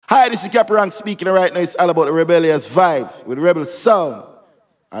Hi, this is Caparang speaking right now. It's all about the rebellious vibes with Rebel Sound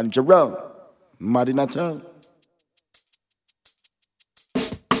and Jerome, mad in a town.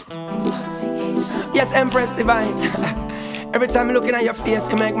 Yes, Empress Divine. Every time I'm looking at your face,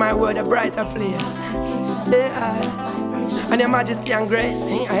 you make my world a brighter place. Yeah. And your majesty and grace,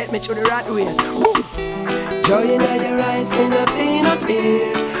 I help me through the right ways. Joy in your eyes, me no see no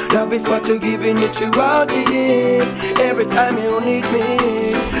tears. Love is what you're giving me throughout the years. Every time you need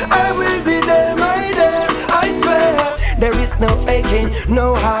me, I will be there, my dear, I swear. There is no faking,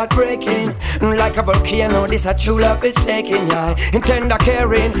 no heartbreaking. Like a volcano, this a true love is shaking, yeah. In tender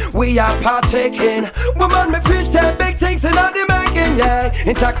caring, we are partaking. Woman, me feel say big things in all the making, yeah.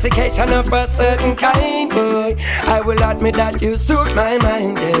 Intoxication of a certain kind, boy. I will admit that you suit my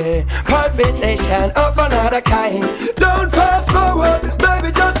mind, yeah. Palpitation of another kind. Don't fast forward,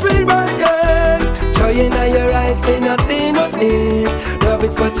 baby, just rewind, yeah. Joy in your eyes, me not see no tears. Love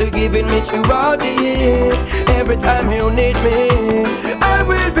is what you're giving me throughout the years. Every time you need me, I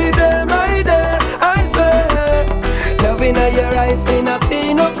will be there, my dear, I swear. Love in your eyes, me not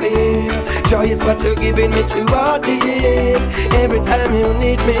see no fear. Joy is what you're giving me throughout the years. Every time you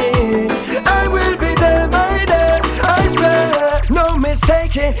need me, I will be there, my dear, I swear. No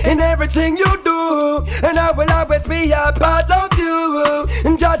mistaking in everything you do, and I will always be a part of you.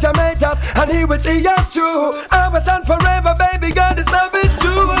 And Judge made us, and He will see us through. Our son forever, baby, God, this love is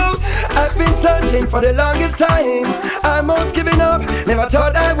true. I've been searching for the longest time. I'm almost giving up, never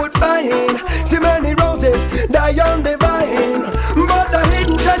thought I would find so many roses die on the vine, but the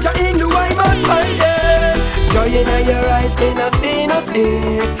hidden treasure in the wine must find it. Joy in your eyes, me not see no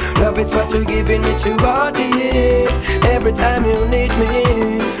tears. Love is what you're giving me throughout the years. Every time you need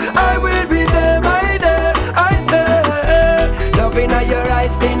me, I will be there, my dear, I say. Love in your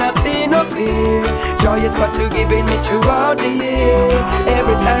eyes, me not see no fear. Joy is what you're giving me throughout the years.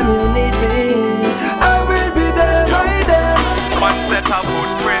 Every time you need me, I will be there, my dear. One set of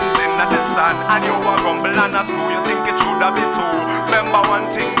footprints in the sun, and you a rumble and a screw. You think it should have been two. Remember one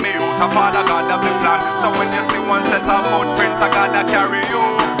thing, me out a father God of the plan. So when you see one set of footprints, I gotta carry you.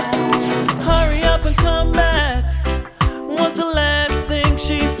 Hurry up and come back was the last thing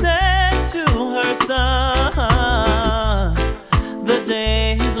she said to her son. The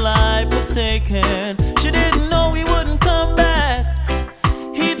day his life was taken, she didn't know he wouldn't come back.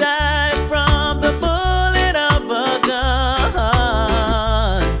 He died from the bullet of a gun,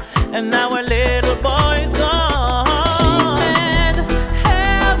 and now her little boy's gone. She said,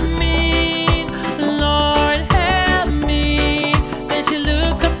 help me, Lord, help me. Then she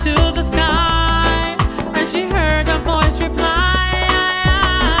looked up to the sky, and she heard a voice reply,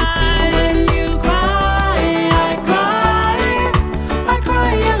 when you cry, I cry. I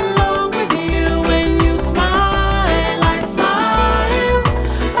cry along with you. When you smile, I smile.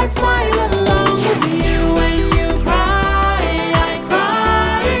 I smile along with you. When you cry, I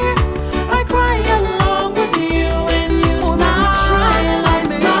cry. I cry along with you. When you smile, I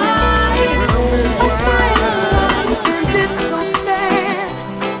smile. I smile along. And it's so sad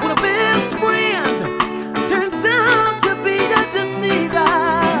when a best friend turns out to be a deceiver.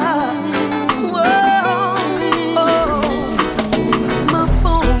 Whoa, my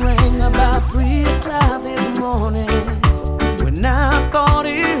phone rang about 3 o'clock this morning. When I thought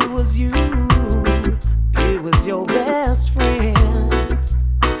it was you, it was your best friend.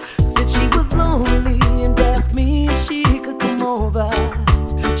 Said she was lonely and asked me if she could come over.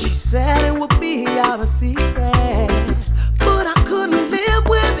 She said it would be our secret, but I couldn't live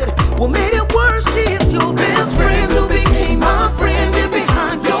with it. What made it worse, she is your best friend who became my friend, and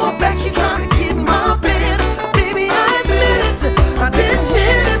behind your back she trying to get in my bed. Baby, I admit it, I didn't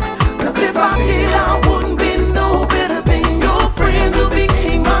hit it, 'cause if I did I wouldn't be no better than your friend who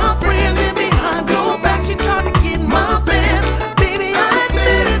became my friend, and behind your back she trying to get in my bed. Baby, I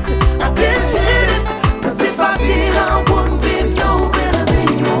admit it, I didn't hit it, 'cause if I did I wouldn't be no better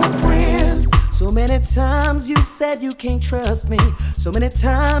than your friend. So many times you said you can't trust me. So many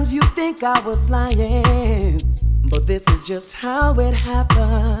times you think I was lying. But this is just how it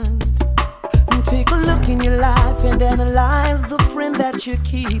happened. Take a look in your life and analyze the friend that you're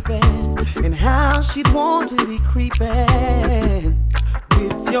keeping, and how she'd want to be creeping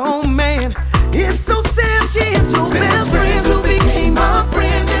with your man. It's so sad she is your best friend who became my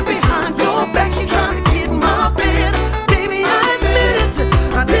friend, and behind your back she trying to get in my bed. Baby, I admit it,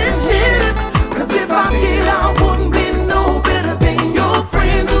 I didn't hit it, 'cause if I did I wouldn't be no better than your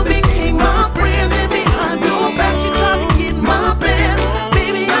friend who became my friend, and behind your back she trying to get in my bed.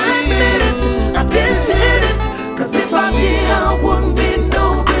 Baby, I admit it, I didn't hit it, 'cause if I did I wouldn't be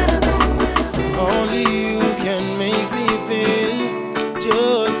no better than. Only you can make me feel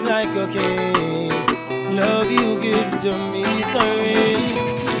like a king. Love you give to me, sorry,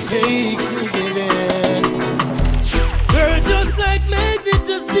 makes me give in. Girl, just like magnet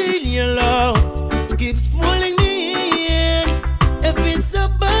to steal your love, keeps pulling me in. If it's a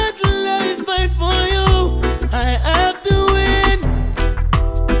battle I fight for you, I have to win.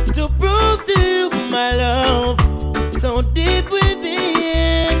 To prove to you my love, so deep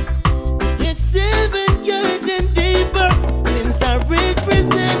within. It's even getting deeper since I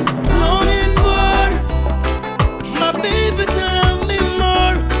represent. Longing for my baby to love me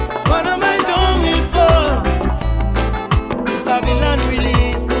more. What am I longing for? Babylon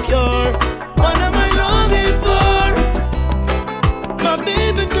release the cure. What am I longing for? My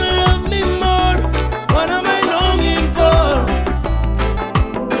baby to love me more. What am I longing for?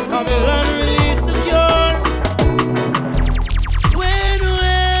 Babylon release the cure. When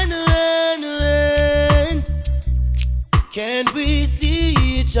can we see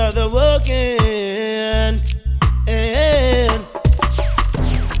each other again? And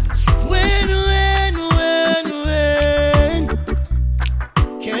when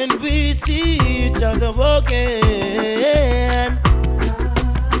can we see each other again?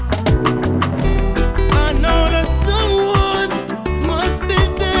 I know that someone must be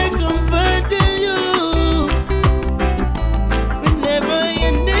there comforting you whenever you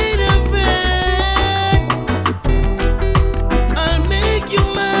need a friend. I'll make you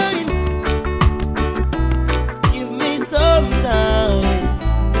mine. Give me some time.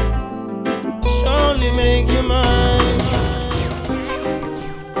 Surely make you mine.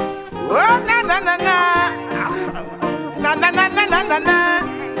 Oh, na na na na. Na na na na na na na.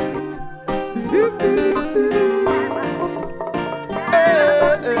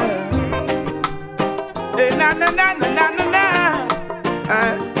 Eh, na na na na na na na.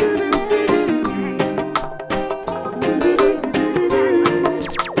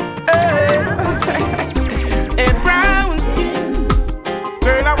 Eh, brown skin.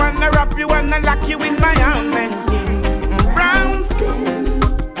 Girl, I wanna wrap you, wanna lock you in my arms and brown skin.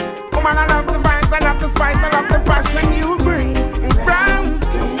 Woman, I love the vibes, I love the spice, I love the passion you bring. Brown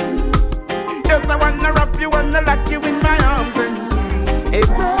skin. Yes, I wanna wrap you, wanna lock you in my arms and a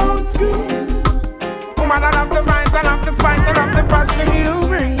brown skin. Woman, I love the vibes, I love the spice, I love the passion you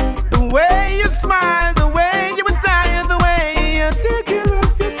bring. The way you smile, the way you attire, the way you take care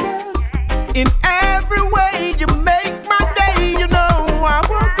of yourself. In every way you make my day, you know I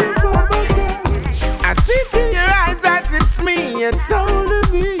want you for myself. I see in your eyes that it's me, it's only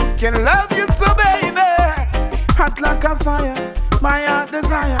me. Can love you so, baby. Hot like a fire, my heart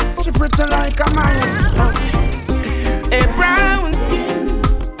desire. She pretty like a Maya. A brown skin.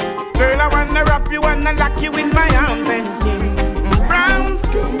 Girl, I wanna wrap you, wanna lock you in my arms and brown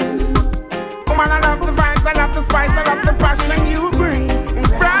skin. Woman, I love the vibes, I love the spice, I love the passion you bring.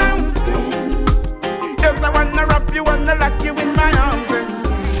 Brown skin. Yes, I wanna wrap you, wanna lock you in my arms and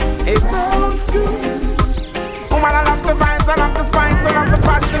a brown skin. Woman, I love the vibes, I love the spice, I love the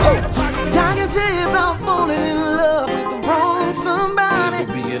passion. I can tell you about falling in love with the wrong somebody.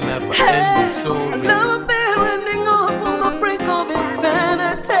 Hey, another fair ending up on the brink of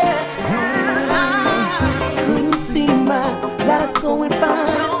insanity. I couldn't see my life going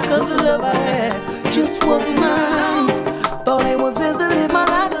fine, 'cause the love I had just wasn't mine. Thought it was best to live my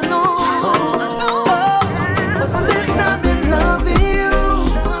life alone. But since I've been loving you,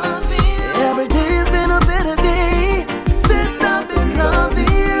 every day has been a better day. Since I've been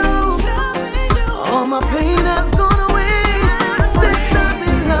loving you, all my pain has gone away. Since I've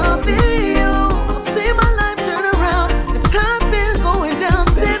been loving you, I've seen my life turn around. The time's been going down.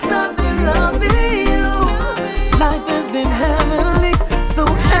 Since I've been loving you, life has been heavenly, so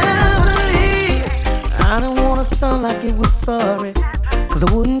heavenly. I don't wanna sound like it was sorry, 'cause I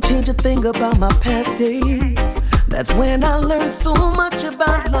wouldn't change a thing about my past days. That's when I learned so much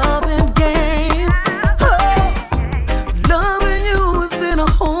about love and games. Oh, loving you has been a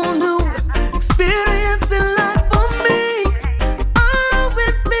whole new experience in life for me. Oh,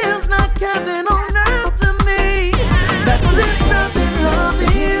 it feels like heaven on earth to me. That's since I've been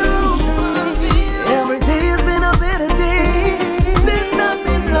loving you, every day has been a better day. Since I've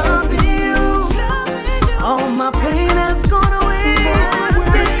been loving you, all my pain has gone away.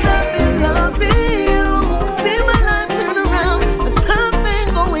 Since I've been loving you, see my life turn around. The time's been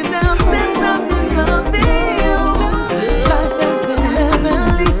going down. Since I've been loving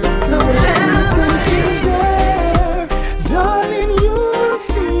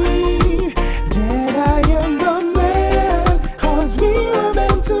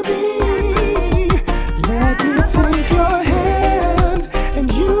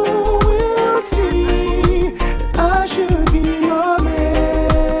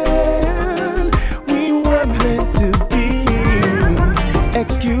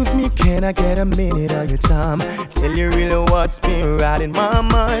what's been right in my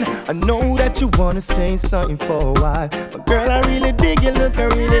mind. I know that you wanna say something for a while, but girl, I really dig your look, I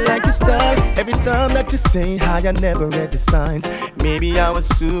really like your style. Every time that you say hi, I never read the signs. Maybe I was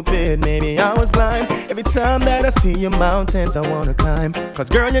stupid, maybe I was blind. Every time that I see your mountains, I wanna climb. Cause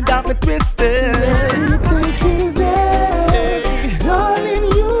girl, you got me twisted. Let me take you there, hey. Darling,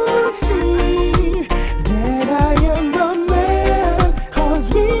 you'll see that I am the man, cause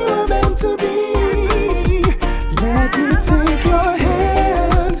we were meant to be. Let me take your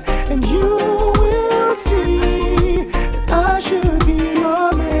hands and you will see that I should be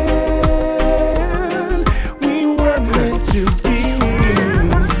your man. We were meant to be.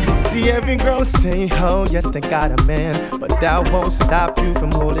 See every girl say, oh yes, they got a man, but that won't stop you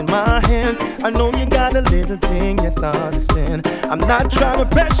from holding my hands. I know you got a little thing, yes I understand. I'm not trying to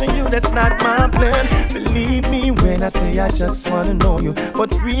pressure you, that's not my plan. Believe me when I say I just wanna know you,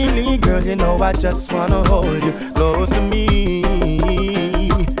 but really girl, you know I just wanna hold you close to me.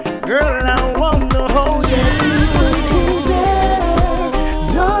 Girl, I wanna hold you. Take you there,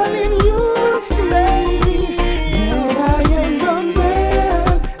 darling, you'll see that I am the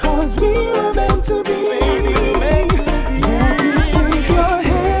man, cause we were meant to be. Let me take your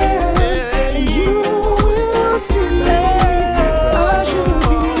hands and you will see that I should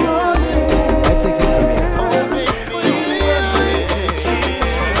be your man. I take it from here.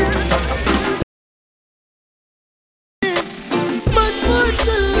 Much more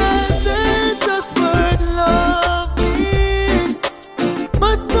to life than just what love means.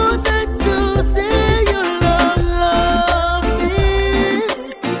 Much more than to say you love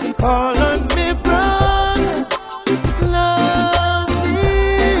means. Call on me, brother. Love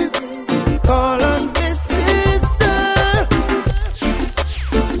means. Call on me, sister.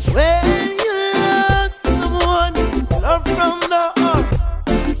 When you love someone, love from the heart.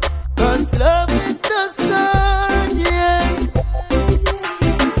 Cause love is the start, yeah.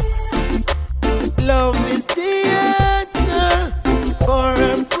 Love is the answer for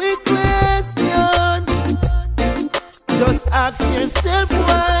every question. Just ask yourself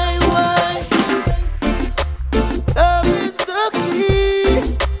why. Love is the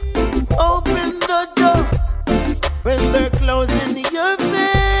key. Open the door when they're closing your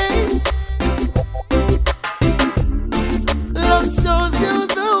face. Love shows you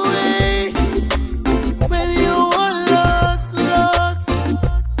the way when you are lost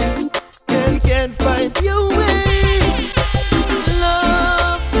and can't find your way.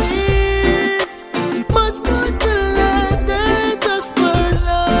 Love means much more to life than just what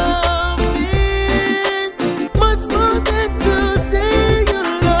love means. Much more than to say you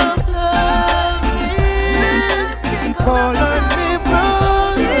love means. Call on me,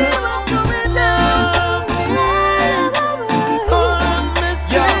 brother. Love means. Call on me,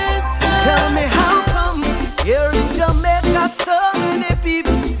 sister. Tell me how come here in Jamaica so many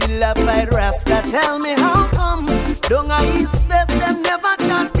people still a fight Rasta? Tell me how come down a East West them never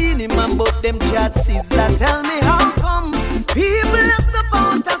chat Beanie Man but them chat Sizzla? Tell me how come people are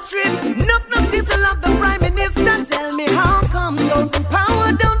support the street nothing seem to love the Prime Minister? Tell me how come those in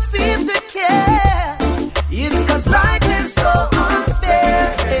power don't seem to care? It's cause life is so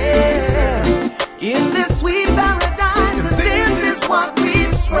unfair in this sweet paradise, and this is what we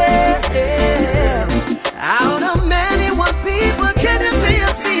swear. Out of many one people, can you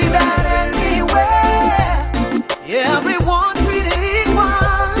see that anywhere? Everyone treated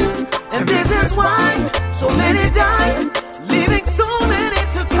equal, and this is why so many die, leaving so many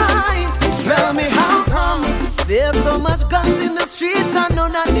to cry. Tell me how come there's so much guns in the streets and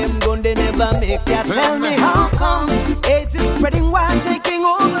none of them gun they never make ya? Tell me how come AIDS is spreading wild, taking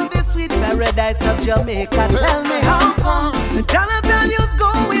over this sweet paradise of Jamaica? Tell me how come the dollar value's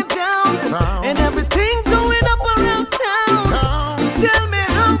going down and everything's going up around town? Tell me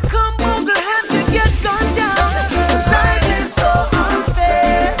how come Google had to get gunned down? 'Cause life is so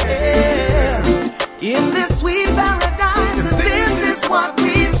unfair in this sweet paradise, and this is what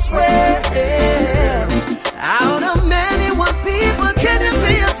we swear. Out of many one people, can you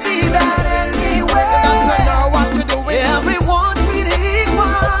see that anywhere? Everyone treated equal,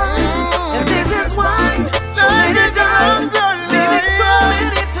 and this is why so many die, leaving so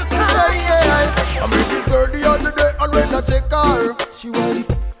many to cry. I met this girl the other day, and when I check her, she was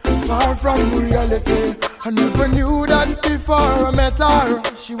far from reality. I never knew that before I met her.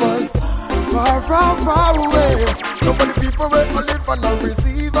 She was far away. Nobody people where I live and I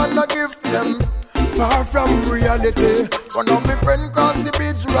receive and I give them. Far from reality. One of my friend cross the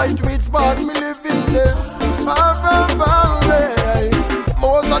beach, right which part me live in there. Far away.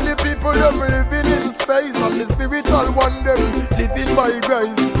 Most of the people them living in space, and the spiritual one them living by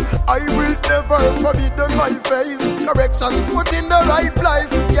grace. I will never forbid them my face. Corrections put in the right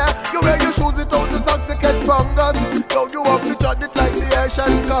place. Yeah, you wear your shoes without the socks, you get fungus. Yo, you have to judge it like the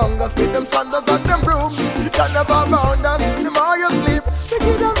Asian Congress. With them sandals and them brooms, you can never bound us. The more you sleep, she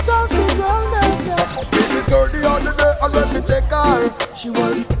give them something wrong us. Baby girl the other day, and when me check her, she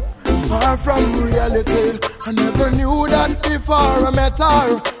was far from reality. I never knew that before I met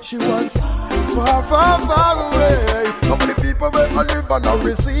her. She was far, far, far away. How many people will I live and I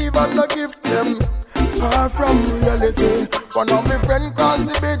receive and I give them? Far from reality. One of my friends crossed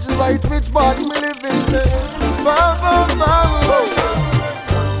the bridge, right which part me live in there. Far, far, far away.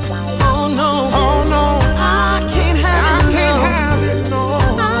 Oh no, oh no, I can't have it, can't have it, no.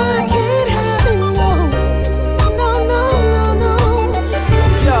 I can't have it, no. No, no, no, no.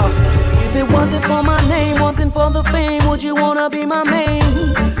 Yo, if it wasn't for my name, wasn't for the fame, would you wanna be my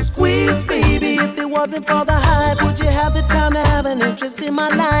main? Squeeze, baby, if it wasn't for the hype, would you have the time to have an interest in my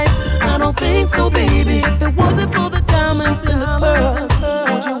life? I don't think so, baby. If it wasn't for the diamonds in the pearls,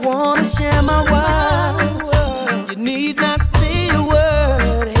 would you wanna share my world? You need not say a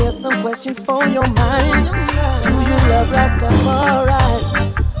word. Here's some questions for your mind. Do you love Rastafari?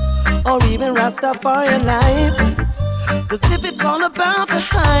 Or even Rastafarian life? Cause if it's all about the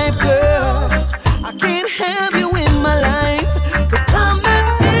hype, girl, I can't have you in my life. Cause I'm that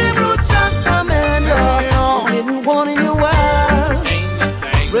same root Rasta man, you didn't want in your world.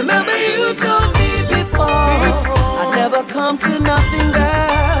 Remember you told me before, I'd never come to nothing,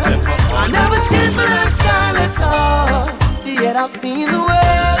 girl. I never changed my lifestyle at all. See yet I've seen the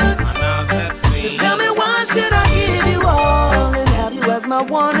world. So tell me why should I give you all and have you as my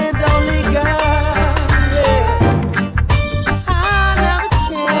one and only girl? Yeah. I never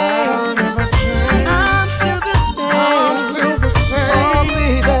changed. I'm still the same. Oh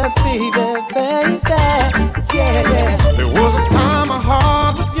baby, yeah, yeah. There was a time my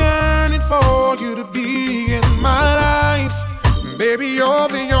heart was yearning for you to be in my life. Baby, you're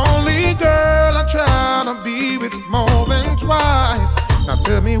the only girl I try to be with more than twice. Now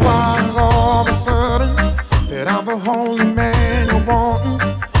tell me why all of a sudden that I'm the only man you're wanting.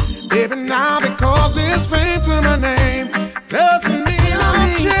 Baby, now because it's fame to my name doesn't mean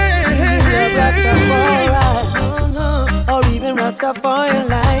I'm changed. Oh no, or even Rastafarian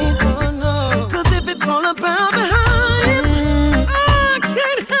life. Oh no, cause if it's all about the hype, I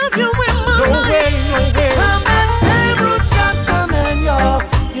can't have you in my life. No way. I'm that same root Rasta man,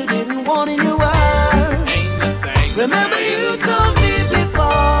 you didn't want in your world. Remember you told me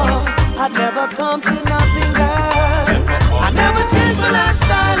before, I'd never come to nothing, girl. I never changed my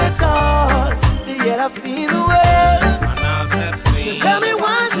lifestyle at all. Still yet I've seen the world. So tell me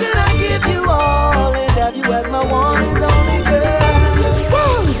why should I give you all and have you as my one and only girl?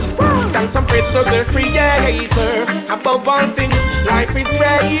 Thanks and praise to the Creator. Above all things, life is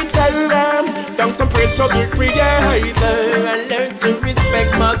greater. Thanks and praise to the Creator. I learned to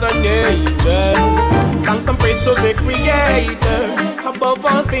respect Mother Nature. Thanks and praise to the Creator. Above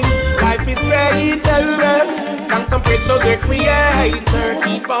all things, life is greater. Thanks and praise to the Creator.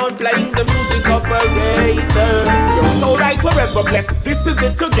 Keep on playing the music operator. You're so right, forever blessed. This is the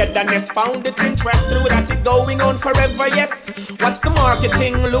togetherness. Found it interesting without it going on forever, yes. What's the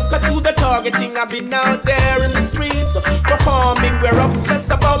marketing? Look at who the targeting. I've been out there in the streets performing. We're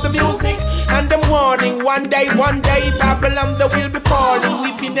obsessed about the music and them warning. One day, Babylon they will be falling.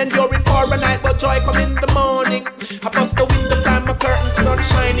 Weeping, endure it for a night, but joy come in the morning. I bust the window, find my curtain, sun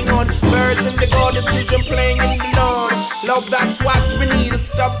shining on. Birds in the garden, children playing in the lawn. Love, that's what we need to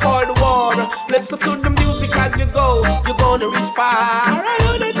stop all the war. Listen to the music as you go. You're gonna reach far. I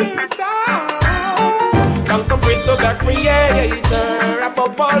know that you're a star. Thanks and praise to the Creator.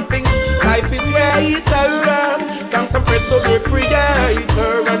 Above all things, life is greater. Thanks and praise to the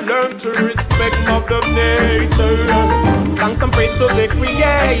Creator. And learn to respect Mother Nature. Thanks and praise to the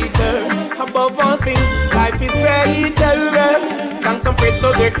Creator. Above all things, life is greater. Thanks and praise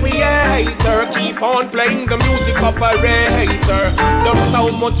to the Creator. Keep on playing the music operator. Done so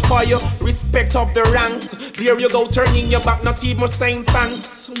much for you, respect of the ranks. There you go, turning your back, not even saying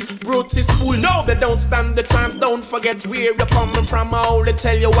thanks. Roots is full, no, they don't stand the chance. Don't forget where you're coming from, I only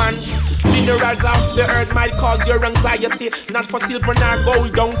tell you once. Minerals of the earth might cause your anxiety. Not for silver nor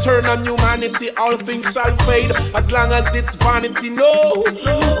gold, don't turn on humanity. All things shall fade, as long as it's vanity. No,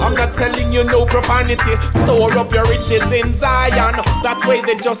 I'm not telling you no profanity. Store up your riches in Zion. That way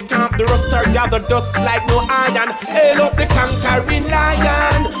they just can't the rust or gather dust like no iron. Hail up the conquering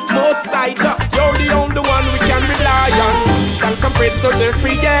lion. Most high, you're the only one we can rely on. Thanks and praise to the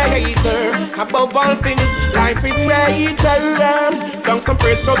Creator. Above all things, life is greater. Thanks and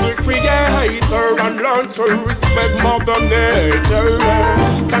praise to the Creator. creator and learn to respect Mother Nature.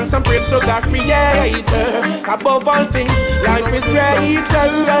 Thanks and praise to the creator. Above all things, life is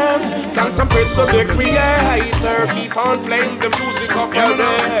greater. Thanks and praise to the creator. Keep on playing the music of your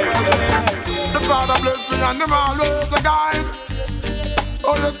nature. The Father bless me and them always a guide.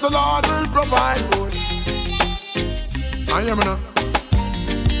 Oh yes, the Lord will provide food. I hear me now.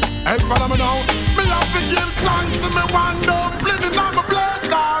 Hey, follow me now. Me have to give thanks to me one dumpling in my plate,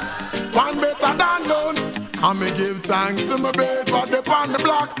 cause one better than none. And me give thanks to my bed, but they on the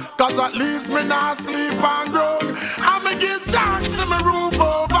block, cause at least me not sleep and groan. And me give thanks to my roof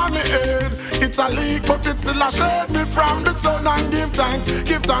over me head. It's a leak, but it still a shade me from the sun. And give thanks to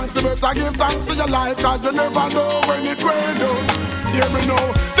better, give thanks to your life, cause you never know when it going down. Hear me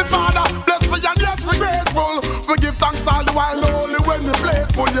know, the Father bless me and yes we grateful. We give thanks all the while only when we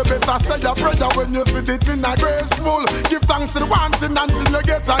playful. You better say your prayer when you see the thing a graceful. Give thanks to the one thing until you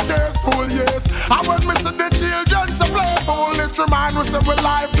get a case full, yes. And when we see the children so playful, it remind us that we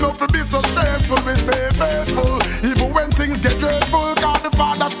life not to be so stressful. We stay faithful, even when things get dreadful. Cause the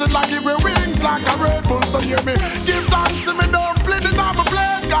Father still a give me wings like a Red Bull. So hear me, give thanks to me, don't play the number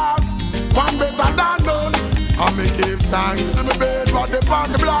plate, cause one better than none. And me give thanks to me bed, but they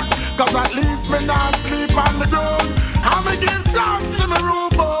on the block, cause at least me not sleep on the ground. And me give thanks to me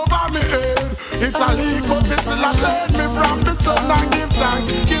roof over me head. It's a leak, but it still a shade me from the sun. And give thanks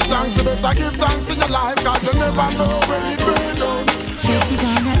to better, give thanks in your life, cause you never know when it goes down. Say she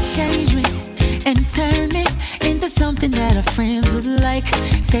gonna change me and turn me into something that her friends would like.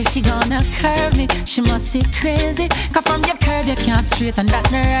 Say she gonna curve me, she must see crazy. Cause from your curve you can't straighten that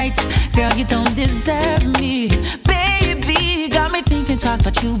right. Girl, you don't deserve me. Baby, got me thinking twice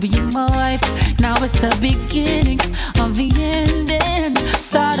about you being my wife. Now it's the beginning of the ending,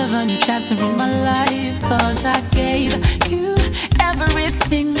 start of a new chapter in my life. Cause I gave you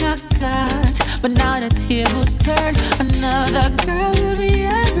everything I got, but now the tables turn. Another girl will be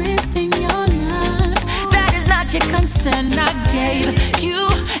everything you're not. That is not your concern. I gave you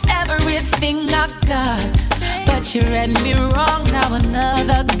everything I got, but you read me wrong. Now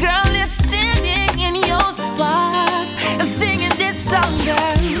another girl is standing in your spot and singing this song,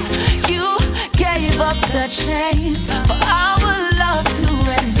 girl. You gave up the chance for our love to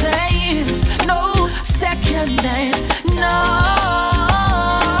advance. No second dance, no.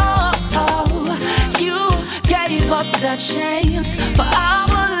 You gave up the chance for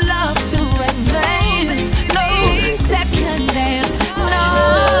our love to advance. No second dance, no.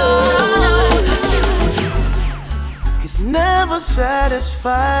 He's never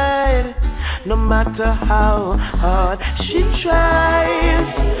satisfied, no matter how hard she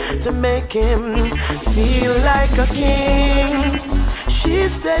tries to make him feel like a king. She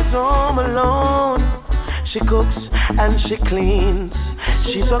stays home alone, she cooks and she cleans.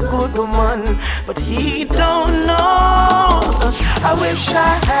 She's a good woman, but he don't know. I wish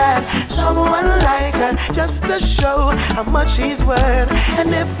I had someone like her, just to show how much she's worth. And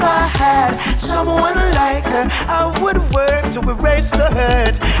if I had someone like her, I would work to erase the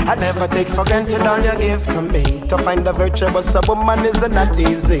hurt. I never take for granted all you give to me. To find a virtuous woman is not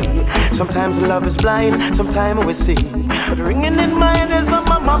easy. Sometimes love is blind, sometimes we see. But ringing in my head is what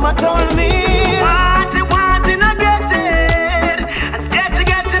my mama told me. Want it, and I get it. And get it,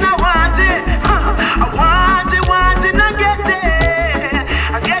 I want it. I want it, and I get it.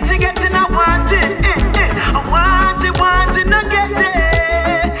 I get it, I want it. I want it, and I get it.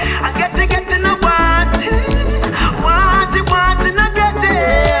 I get it, and I want it. Want it, and I get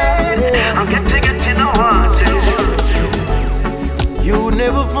it. I get it, and I want it. You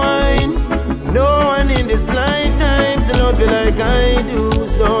never find no one in this lifetime to love you like I do.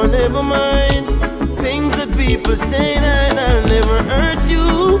 So never mind things that people say that I'll never hurt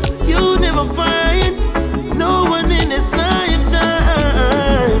you. You never find no one in this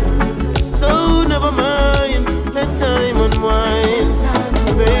lifetime. So never mind, let time unwind.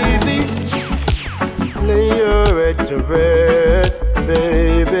 Baby, lay your head to rest,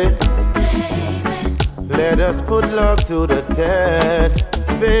 baby. Let us put love to the test,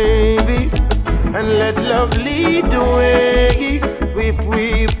 baby. And let love lead the way. If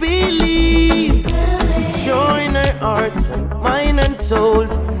we believe, join our hearts and mind and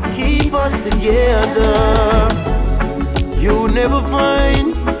souls, keep us together. You never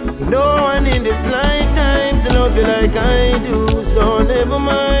find no one in this lifetime to love you like I do. So never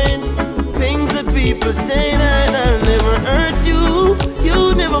mind things that people say that I'll never hurt you.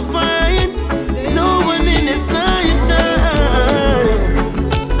 You never find no one in this lifetime.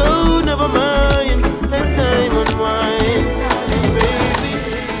 So never mind, let time unwind. Baby,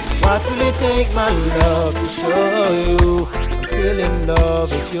 what will it take, my love, to show you I'm still in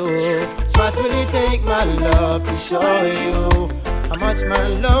love with you. What will it take, my love, to show you how much my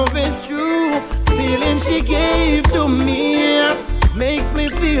love is true? Feeling she gave to me makes me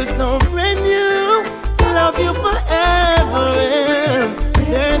feel so brand new. Love you forever, and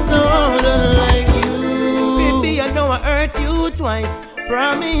there's no other like you. Baby, I know I hurt you twice.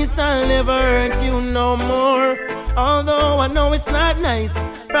 Promise I'll never hurt you no more. Although I know it's not nice,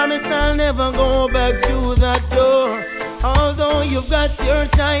 promise I'll never go back to that door. Although you've got your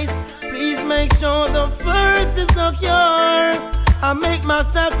choice, please make sure the first is secure. I make my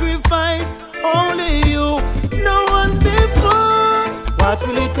sacrifice, only you, no one before. What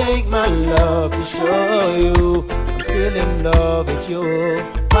will it take, my love, to show you I'm still in love with you?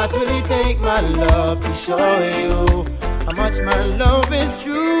 What will it take, my love, to show you how much my love is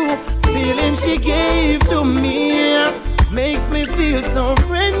true? Feeling she gave to me makes me feel so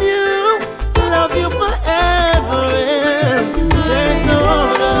brand new. Love you forever, and there's no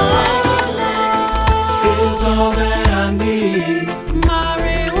other like you. It is all that I need.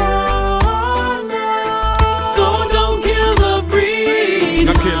 Marijuana. So don't kill the breed.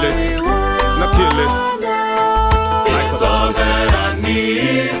 Now kill it. Now kill it. It's all that I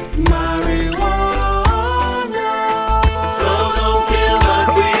need. Marijuana. So don't kill the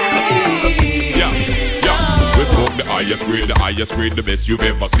breed. Yeah. We smoke the highest grade, the best you've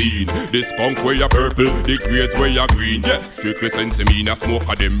ever seen. The skunk where you're purple, the grades where you're green. Yeah, strictly sense me, a smoke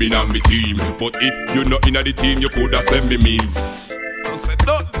of them in on me team. But if you're not in the team, you coulda send me memes. I said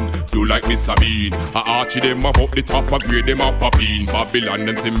nothing. Do like Miss Sabine. I archie them up the top, I grade them up a bean. Babylon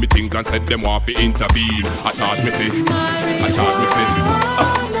them send me things and said them want to intervene. I charge me fee. I charge me fee.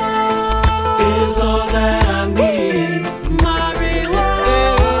 Is all that I need. Marijuana.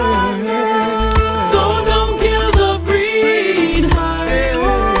 So don't kill the breed.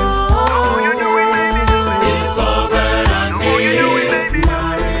 Marijuana. It's all that I need.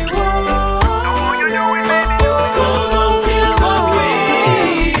 Marijuana. So don't kill the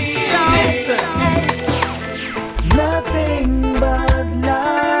breed. Nothing but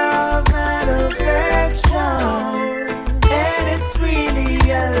love and affection, and it's really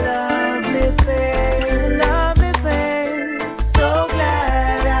a lovely thing. It's a lovely thing. So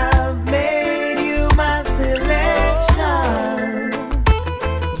glad I've made you my selection.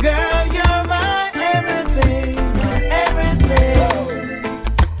 Girl, you're my everything, everything.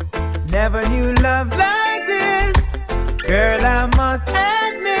 Never knew love like this. Girl, I must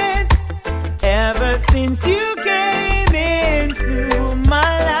admit, ever since you came into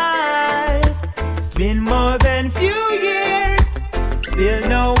my life, it's been more than few years. Still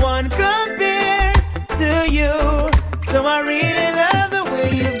no one compares to you. So I really love the way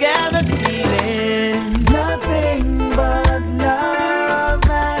you got the feeling. Nothing but love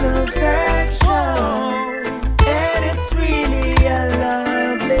and affection, and it's really a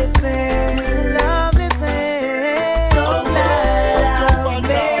lovely thing. It's a lovely thing. So glad I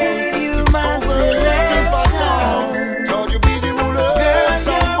made you my selection. Told you be the ruler, Girl,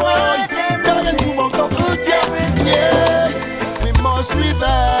 some you're boy. my Now you won't come good, everything. yeah. We must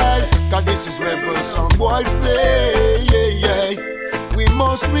rebel, cause this is rebel some boys play, yeah. We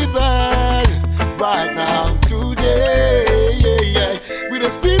must rebel right now, today, yeah. With the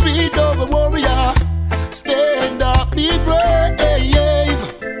spirit of a warrior, stand up, be brave.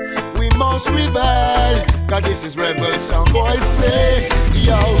 We must rebel, cause this is rebel some boys play.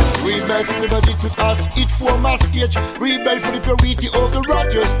 Yo, rebel to liberty to us, it form a stage. Rebel for the purity of the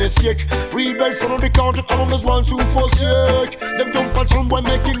righteousness sake. Rebel for the count of all those ones who forsake. Them jump and some boy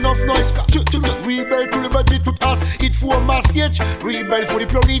making enough noise. Rebel to liberty to us, it form a stage. Rebel for the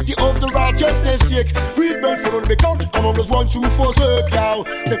purity of the righteousness sake. Rebel for the count of all those ones who forsake. Yo,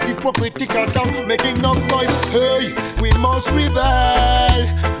 the hypocritical sound making enough noise. Hey, we must rebel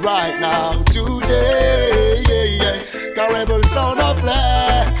right now, today, yeah. Cause rebel sound up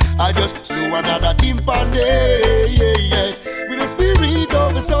play. I just slew another timpani, yeah. With the spirit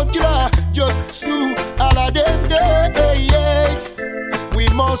of a sound killer, just slew all of them days. We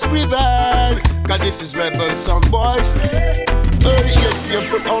must rebel, cause this is rebel some boys. Early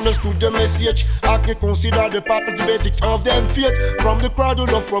people understood the message. Acne consider the part of the basics of them faith. From the cradle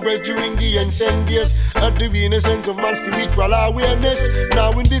of progress during the ancient days, at the renaissance of man's spiritual awareness. Now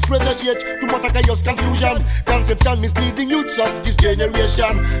in this present age, to matter chaos, confusion, conception misleading youths of this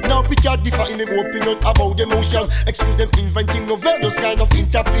generation. Now picture different in their opinion about emotion. Excuse them inventing novellas kind of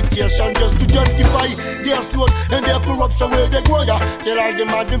interpretation just to justify their sloth and their corruption where they go. Tell all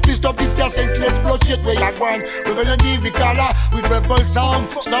them and them fist up this senseless bloodshed where you're going. Rebellion we color with rebel sound.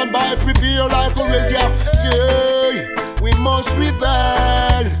 Stand by, prepare like a razor. Yeah, we must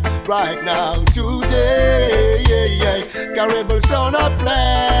rebel right now, today. Rebel sound up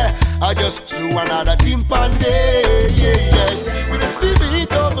play. I just slew another timpan day. With the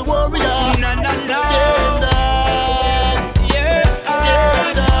spirit of the warrior. Stand up. Stand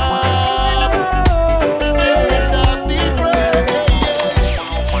up. Stand up, be brave.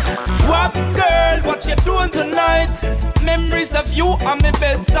 What girl, what you doing tonight? Memories of you on my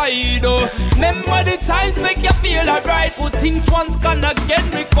bedside, oh. Remember the times make you feel alright. Good things once gone again,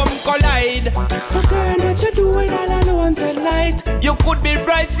 we come collide. So girl, what you doing all alone tonight? You could be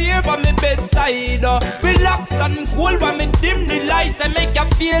right here by my bedside, oh. Relax and cool when me dim the lights and make you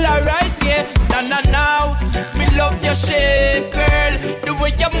feel alright, yeah. Now, me love your shape, girl. The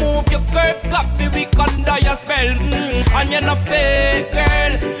way you move your curves got me weak under your spell, and you're not fake,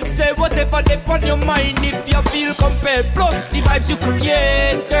 girl. Say whatever they on your mind if you feel compelled. Plus the vibes you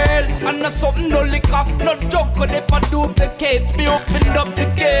create, girl. And not something no lick off, no joke. Or if I duplicate, me opened up the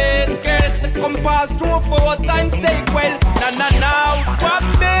gates, girl. So come pass through for a time's sake. Well, now, what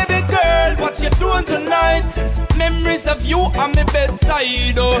baby girl, what you doing tonight? Memories of you on my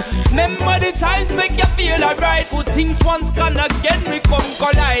bedside, oh. Remember the times make you feel alright. Good things once gone again, we come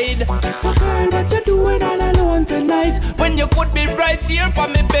collide. So girl, what you doing all alone tonight? When you could be right here by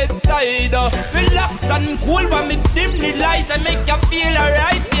my bedside, oh. Relax and cool when me dim the lights and make you feel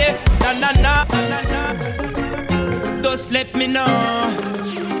alright, yeah. Na. Just let me know.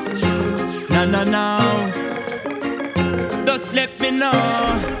 Na. Just let me know,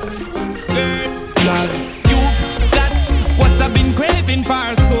 girl. Cause you've got what I've been craving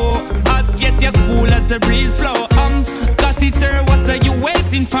for, so hot yet you're cool as a breeze flow. Got it, what are you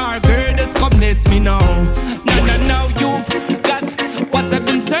waiting for, girl? Just come let me know. No, you've got what I've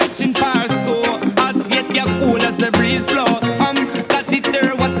been searching for, so hot yet you're cool as a breeze flow. Got it,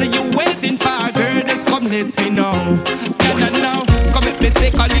 what are you waiting for, girl? Just come let me know. No, come let me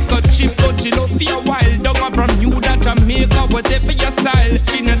take a little trip, go chill out for a while. Down from Bermuda, Jamaica, whatever your style.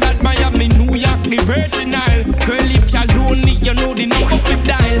 Trinidad, Miami, New York, the Virgin Isle. Girl, if you're lonely, you know the number to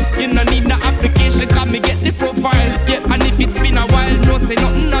dial. You no need no application, cause me get the profile. Yeah, and if it's been a while, no say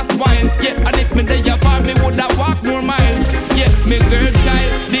nothing that's wild. Yeah, and if me there far, me woulda walk more mile. Yeah, me girl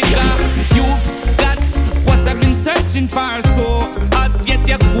child, because you've got what I've been searching for. So hot yet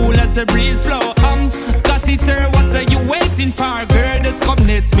you're cool as a breeze flow. Got it, what are you waiting for, girl? Just come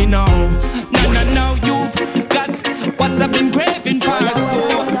let me know. No, you've got what I've been craving for.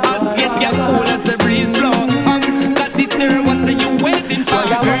 So hot yet you're cool as a breeze flow. Got it, what are you waiting for,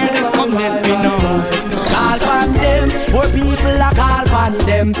 girl? Just come let me know. Call on them, poor people are call on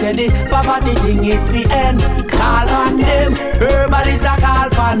them. Say the poverty thing it we end. Call on them, herbalists are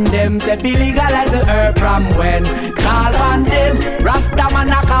call on them. Say we legalize the herb from when. Call on them, Rasta man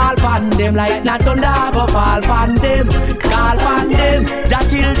a call on them. Like not thunder go fall on them. Call on them, the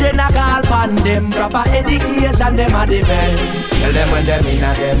children a call on them. Proper education them a defend. Tell them when them in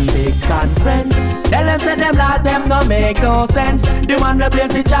a them big conference. Tell them say them laws them no make no sense. The one we play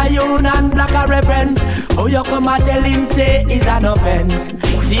the Chayun and black a reference. Oh you come and tell him say is an offense.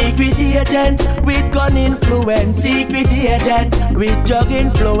 Secret agent with gun influence. Secret agent with drug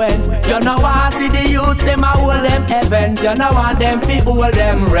influence. You know want see the youths them a hold them events. You know want them fi hold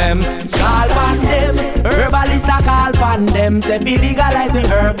them rems. Call on them, herbalists a call on them. Say fi legalize the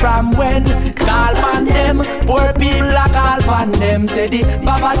herb from when. Call on them, poor people a call on them. Say the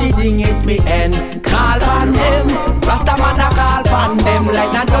poverty thing it fi end. Call on them, Rasta man a call on them.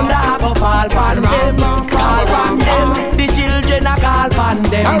 Like not thunder a go fall on them. Call on them, the children a call on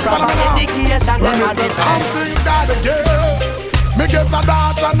them. Proper education them a defend. Something's gotta give. Me get a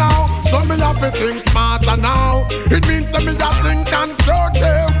daughter now, so me have to think smarter now. It means that me a think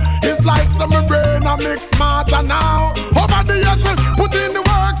constructive. It's like some brain a mix smarter now. Over the years we put in the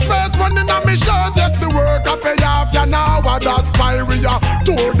work, spent running on me shirt. Yes, the work I pay off ya now. And that's why we are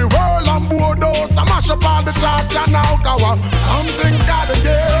tour the world and board those. I mash up all the charts ya now. Cause something's gotta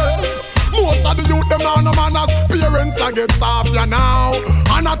give. Most of the youth them now no manners. Parents a get soft ya now.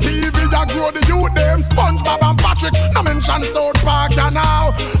 On a TV ya grow the youth them. SpongeBob and Patrick, no mention South Park ya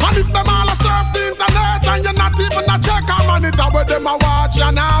now. And if them all a surf the internet and you not even a check a monitor where them a watch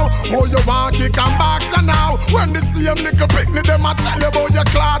ya now. Oh you want kick and box ya now. When the same little picnic them a tell you about your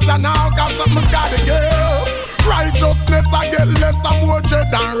clout ya now. Cause something's gotta give. Righteousness I get less and more dread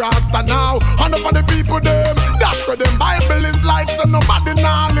than Rasta now. And for the people them, dash where them Bible is like. So nobody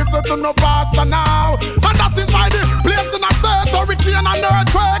now listen to no pastor now. And that is why the place in a state hurricane and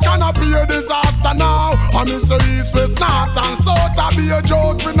earthquake and a pure disaster now. And it's the east, west, north and south. I be a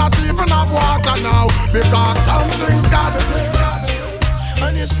joke, we not even have water now. Because something's gotta give.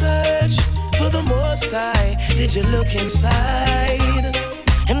 On your search for the Most High, did you look inside?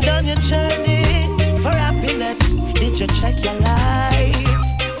 and on your journey for happiness, did you check your life?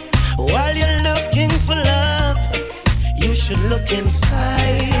 While you're looking for love, you should look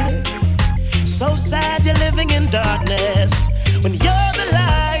inside. So sad you're living in darkness when you're the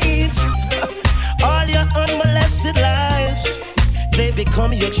light. All your unmolested lies, they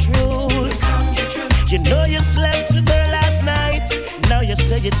become your truth. You know you slept with her last night, now you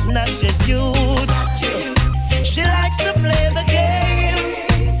say it's not your youth. She likes to play the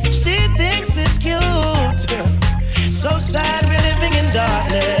game, she thinks it's cute. So sad we're living in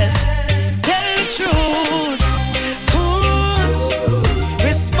darkness. Tell the truth, who's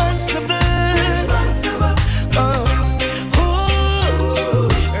responsible? Who's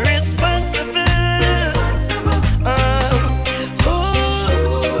responsible?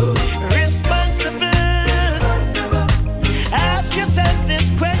 Who's responsible? Ask yourself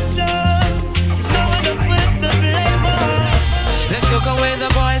this question. It's no one to put the blame on. Let's look away the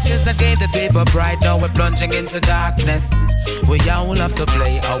voices that gave the people bright. Now we're plunging into darkness. We all have to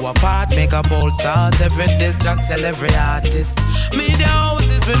play our part, make a bold start. Every diss track, tell every artist. Media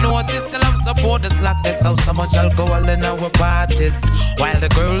houses we notice, tell them support the slackness. How so much alcohol in our parties. While the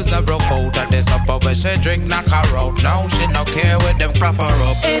girls are broke out of this upper where she drink, knock her out. Now she no care with them crap her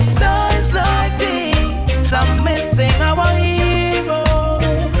up. It's times like these I'm missing our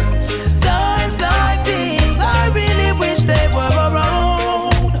heroes. Times like these I really wish they were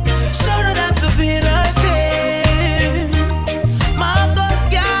around. Shouldn't have to be like this. Marcus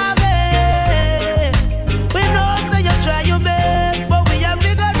Garvey, we know so you try your best, but we have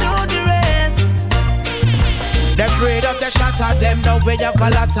to go do the rest. Them braid up the shot at them, now we have a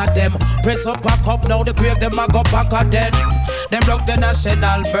lot of them. Press up, back up, now the grave them a go back at them. Them block the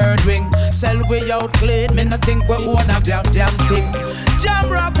national bird wing. Sell we out clean, me no think we own a damn thing. Jam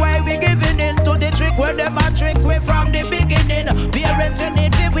rock, why we giving in to the trick where them a trick we from the beginning. Parents you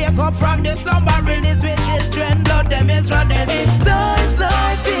need to wake up from the slumber, release with children, blood them is running. It's times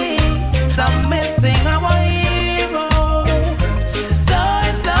like these I'm missing our heroes.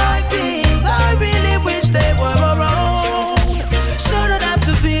 Times like these I really wish they were around. Shouldn't have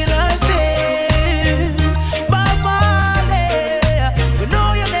to be like this. But Marley, we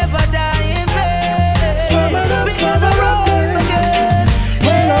know you never die in vain. We ever rise again.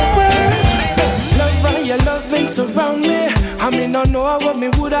 Love how your loving surround me. I mean, I know what me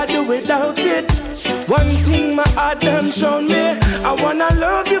would I do without it. One thing my heart done shown me, I wanna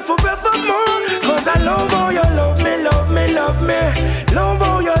love you forevermore. Cause I love how you love me, love me, love me. Love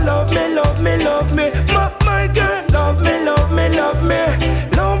how you love me, love me, love me. My girl, love me, love me, love me.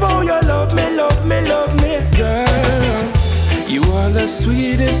 Love how you love me, love me, love me. Girl, you are the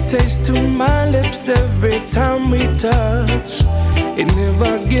sweetest taste to my lips every time we touch. It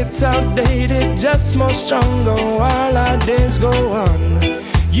never gets outdated, just more stronger while our days go on.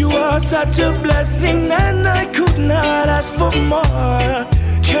 You are such a blessing and I could not ask for more.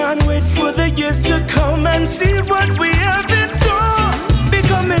 Can't wait for the years to come and see what we have in store.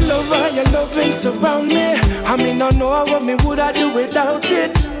 Become a lover, your loving surround me. I mean, I know what me would I do without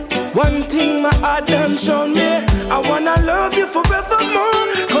it. One thing my heart done shown me, I wanna love you forevermore.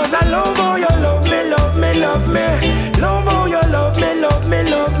 Cause I love how you love me, love me, love me. Love how you love me, love me,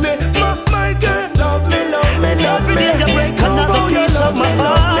 love me. My girl, love me, love me, love me. Every day you break another piece of my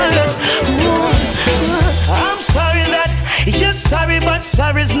heart. I'm sorry that you're sorry, but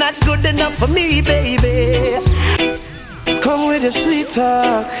sorry's not good enough for me, baby. Come with your sweet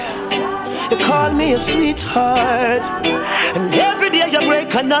talk. You call me a sweetheart, and every day you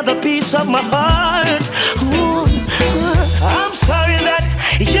break another piece of my heart. Ooh, I'm sorry that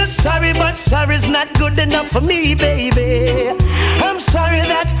you're sorry, but sorry's not good enough for me, baby. I'm sorry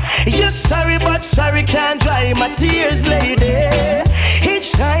that you're sorry, but sorry can't dry my tears, lady.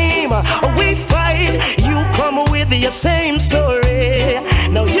 Each time we fight, you come with your same story.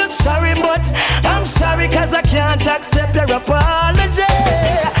 Now you're sorry, but I'm sorry, cause I can't accept your apology.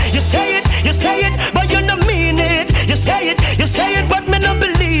 You say it, but you don't mean it. You say it, but me not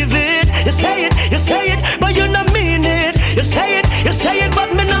believe it. You say it, but you don't mean it. You say it,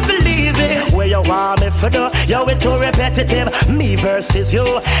 but me not believe it. Where you want me for do? Yo, it too repetitive. Me versus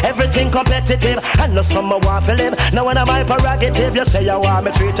you, everything competitive. I know some want to live. Now when I'm my prerogative, you say you want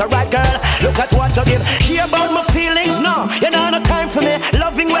me treat her right, girl. Look at what you give. Hear about my feelings, no. You know no time for me.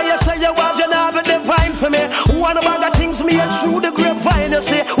 Loving where you say you have, you never divine for me. One of the things me and through the grapevine, you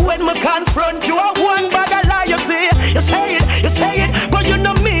see. When me confront you, I one bag of lie, you see. You say it, but you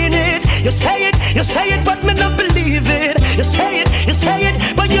don't mean it. You say it, but me not believe it. You say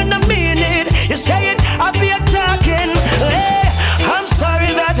it, but you don't mean it. You say it, I be talking. Hey, I'm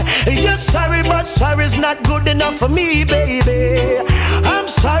sorry that you're sorry, but sorry's not good enough for me, baby. I'm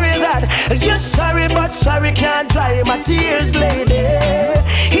sorry that you're sorry, but sorry can't dry my tears, lady.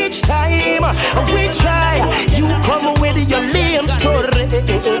 Each time we try, you come with your lame story.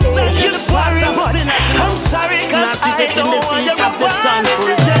 You're sorry, but I'm sorry, cause I don't want you to find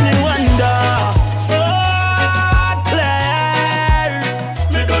genuine wonder. Oh, Claire,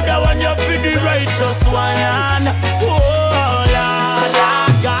 me do that one you feel the righteous one. Oh, Lord,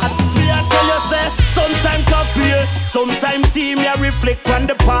 God, me I tell you, say, sometimes I feel, sometimes see me I reflect on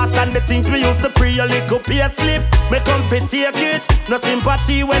the past and the things we used to pre a little pay slip. Me come fi take it, no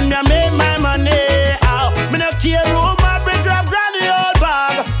sympathy when me make my money. Ow, me no care who my bring grab granny old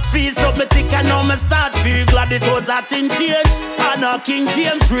bag. Fees up me thick and now me start feel glad it was a thing change. And a King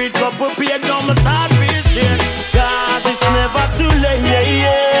James read couple page now me start feel change. Cause it's never too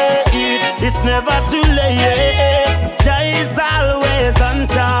late, it's never too late. Jah is always on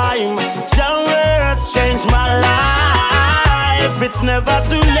time. Jah words change my life. It's never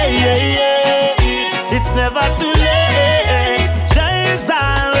too late, it's never too late. Jah is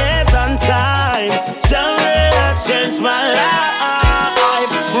always on time. Jah words change my life.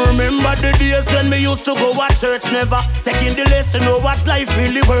 Remember the days when me used to go at church, never taking the lesson know what life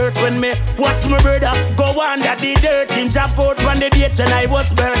really worth. When me watch my brother go under the dirt, him jump out on the date when I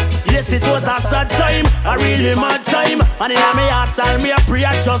was birth. Yes, it was a sad time, a really mad time. And in my heart, tell me a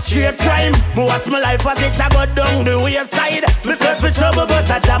prayer just straight crime. Me watch my life as it a go down the wayside. Me search for trouble, but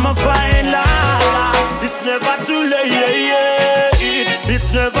I jam a fine line. It's never too late,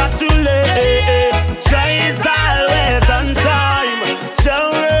 it's never too late. Jah is always on time. Jah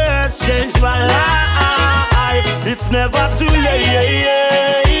words change my life. It's never too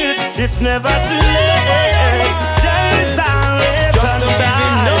late, it's never too late. Jah is always on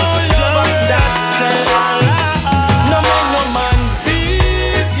time. Jah words change my life. No make no man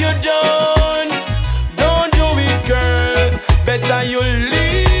beat you down. Don't do it, girl. Better you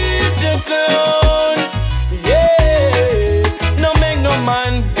leave the clown. Yeah. No make no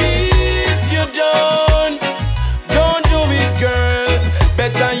man beat you down. Don't do it, girl.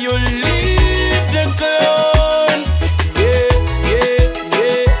 Better you leave the clown.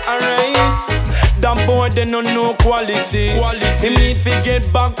 Yeah, alright. That boy they no know quality. He need to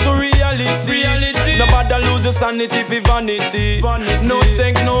get back to reality. Nobody lose your sanity for vanity. No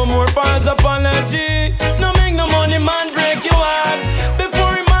take no more false apology. No make no money man break your heart.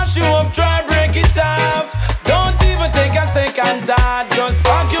 Before he mash you up, try break it off. Don't even take a second thought. Just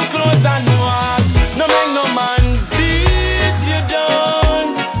pack your clothes and walk. No make no man beat you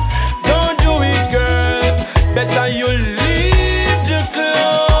down. Don't do it, girl. Better you leave the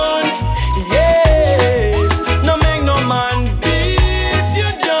clown. Yes. No make no man beat you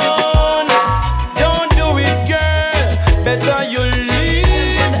down. Don't do it, girl. Better you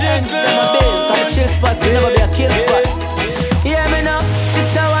leave the clown. Chill spot, will never be a kill spot. Hear me now,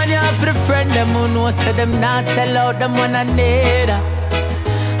 this a one you have for the friend. Them who know say them not sell out, them one I need.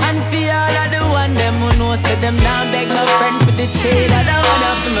 And for all of the one them who know say them not beg no friend for the trade. I don't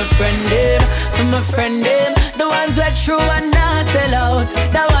want for my friend them, for my friend them. The ones who are true and not sell out.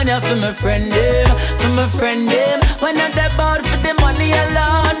 That one for my friend them, for my friend them. When not about for the money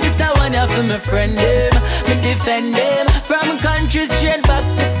alone. This a one for my friend them, me defend them. From country straight back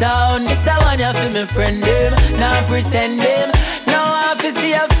to town. This a one for my friend them, not pretend them. Now I have to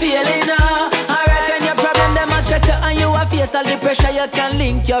see a feeling now. Alright, when your problem them a stress you and you a face all the pressure. You can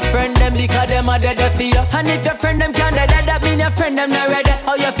link your friend them because them a dead for you. And if your friend them can't dead, that mean your friend them not ready.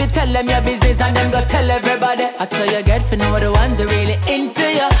 How you fi tell them your business and them go tell everybody. I saw you get for know the ones who really into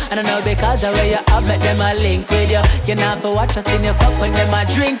you. And I know because of where you have met them a link with you. You not for watch what's in your cup when them a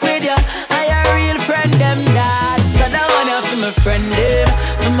drink with you. I a real friend them that. So that one for my friend them,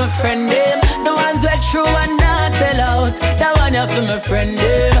 for my friend them. The ones who are true and not sell out. That one for my friend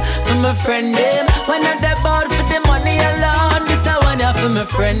them, for my friend them. When not about for the money alone. This a one for my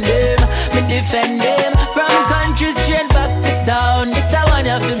friend them, me defend them. From country straight back to town. This a one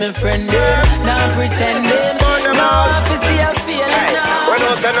for my friend them, not pretend them. No I fi see a feeling now. When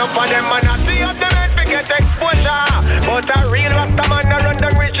I turn up on them man, I see up them head to get exposure. But a real Rasta man, I run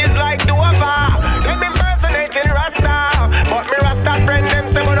them riches like Dover. Them impersonating Rasta, but me Rasta friend them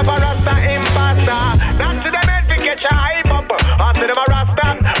say but up a Rasta imposter. Not to them head to get your hype up. I see them a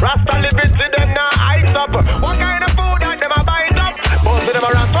Rasta live it to them now ice up. What kind of food that them a bite up? Most of them a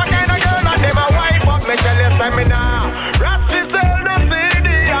Rasta, what kind of girl that them a wipe up? Me tell you say me now Rasta sell no CD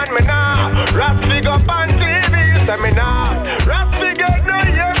and me now Rasta go on TV, say me now Rasta get no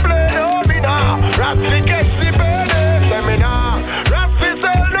airplane, oh me now Rasta get the belly, say me now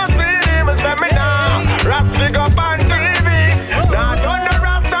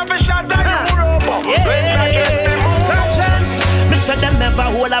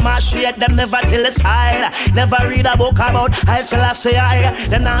appreciate them, never tell a side. Never read a book about I shall I say I.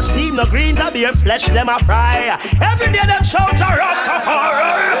 Them not steam no greens, a beer flesh, them a fry. Every day them shout a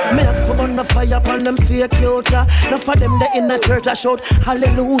Rastafari. Me have to burn the fire upon them fake culture. Enough of them they in the church I shout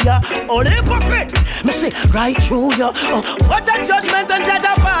hallelujah. All hypocrite, me say right through you. Oh, what a judgment and judge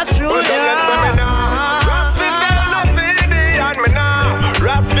a pass through you.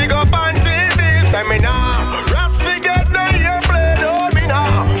 Rap big up on TV, say me now. Rap big get the airplane, oh me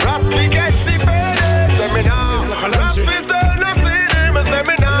now. Rap big get the payday, say me now. Rap big turn the CD, me say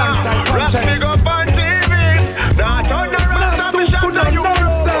me now. Rap big up on TV, now turn the rap to shut the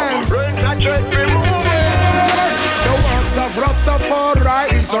nonsense. Bring that trend remove. The works of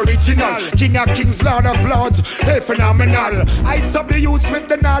Rastafari is original. King of kings, Lord of lords, hey phenomenal. I sub the youths with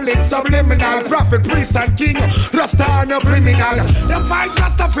the knowledge subliminal. Prophet, priest and king, Rasta and no criminal. Them fight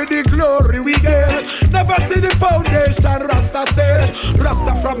Rasta for the glory we get. Never see the foundation Rasta set.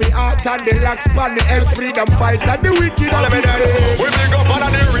 Rasta from the heart and the lax pan the hell freedom fight and the wicked of the day. We big up all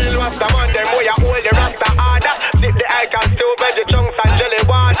of the real Rasta man. Them way you hold the Rasta harder. Dip the icon still veggie chunks and jelly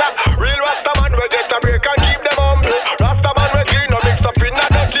water. Real Rasta man we get a break and keep them humble. Rasta man we clean no mix up in a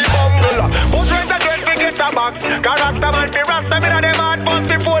dirty bungle. But when the dread we get a box, cause Rasta man be Rasta me and them hard bust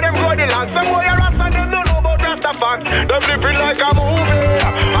before them go the land. Some boy a Rasta them don't know about Rasta facts. Them flipping like a movie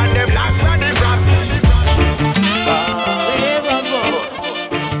and them locks are the rap.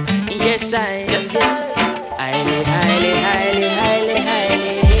 Yes I, yes highly, highly, highly, highly,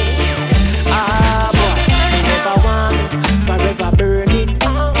 highly. Ah boy, never want me forever burning.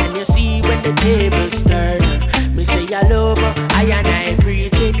 And you see when the tables turn, me say I love her, I and I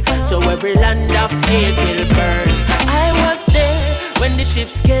preach it. So every land of hate will burn. I was there when the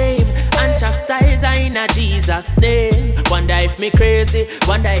ships came and chastised I in a Jesus name. Wonder if me crazy,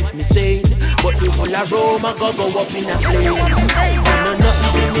 wonder if me sane. But the whole of Rome go up in a flame. And no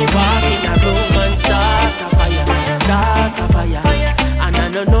nothing see me walk in a room and start a fire, start a fire. And I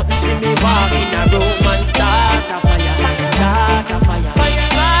know nothing see me walk in a room and start a fire, start a fire.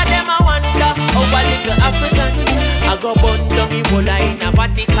 God them a wonder how a little African I go burn down me whole in a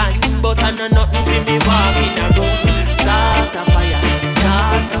Vatican. But I know nothing see me walk in a room, start a fire,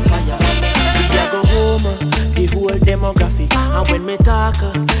 start a fire. I go home, the whole demographic. And when me talk,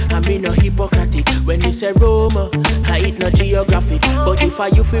 I mean no hypocritic. When me say Roma, I eat no geographic. But if I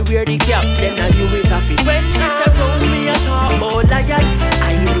you feel wear the cap, then I you it off it. When me say Rome, me a talk about lion.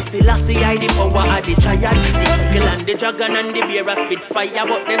 I the Selassie, I the power of the giant. The eagle and the dragon and the bear a spit fire.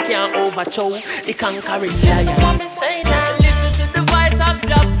 But them can't overthrow the conquering lion. Listen to the voice of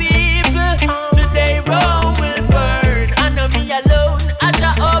the people. Today Rome will burn. I know me alone, I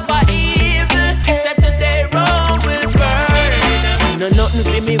over evil. Said today Rome will burn. No nothing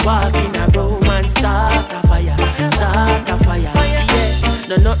for me walk in a room and start a fire, start a fire. Yes,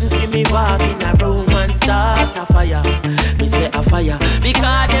 no nothing for me walk in a room and start a fire. Me say a fire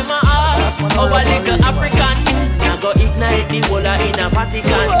because them a ask our little African. I go ignite the whole in a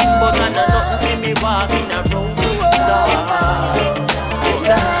Vatican. But I know nothing for me walk in a room start a fire.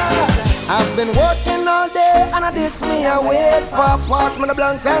 Yes, I've been working all day and I this me I wait for. Pass me the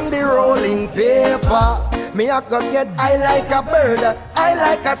blunt and the rolling paper. Me I go get high like a bird, high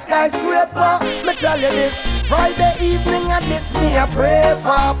like a skyscraper. Me tell you this, Friday evening I this me I pray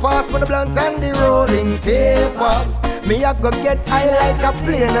for. Pass me the blunt and the rolling paper. Me I go get high like a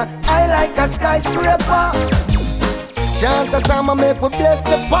plane, high like a skyscraper. Chant a song I make we bless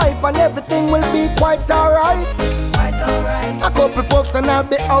the pipe and everything will be quite alright. A couple puffs and I'll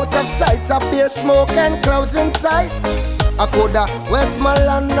be out of sight. A beer smoke and clouds in sight. I coulda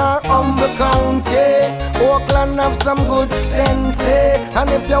Westmoreland or Humble County. Oakland have some good sense. And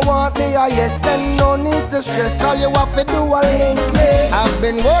if you want the highest, then no need to stress. All you have to do a link me. I've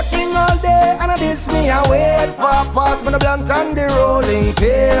been working all day and this me I wait for. Pass me the blunt and the rolling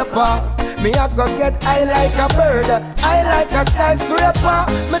paper. Me I go get high like a bird, high like a skyscraper.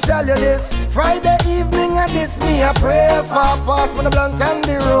 Me tell you this, Friday evening and this me I pray for. Pass me the blunt and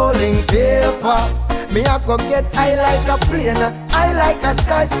the rolling paper. Me I go get high like a plane, high like a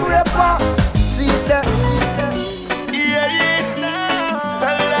skyscraper. See that? Yeah, yeah.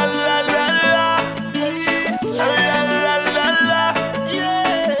 La la la la la. La la la la.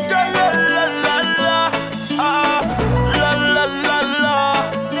 Yeah. La la la la. Ah. La la la la.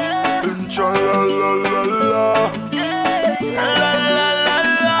 La la la la. La la la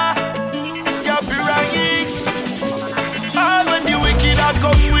la. Scappy Raggings. All when the wicked are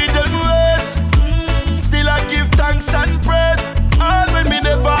come with them ways, still I give thanks and praise. All when me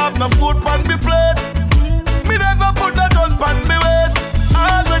never have my food on me plate, me never put a gun on me waist.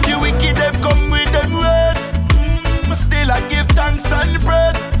 All when the wicked them come with them ways, me still I give thanks and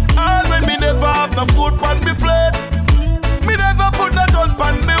praise.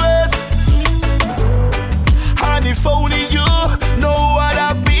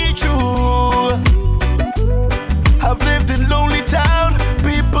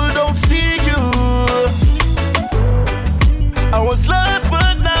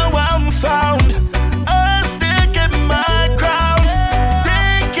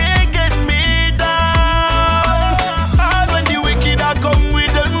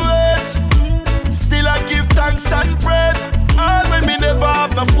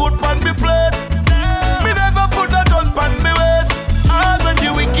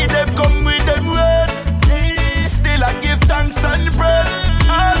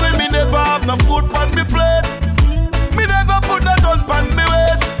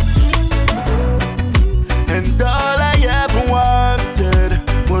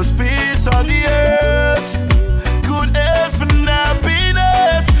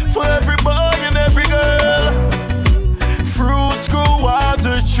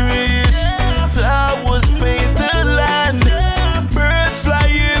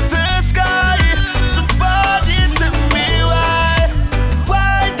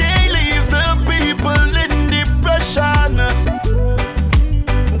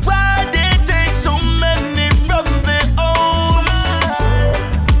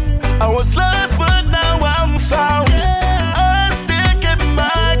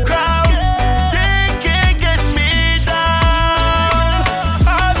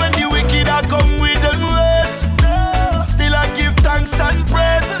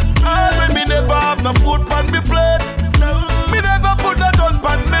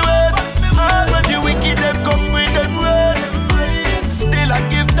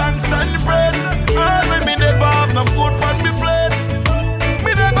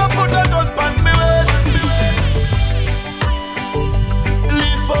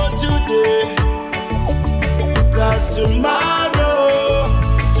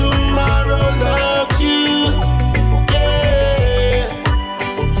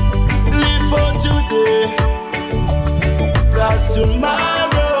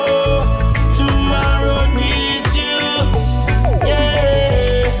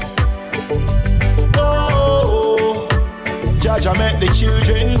 the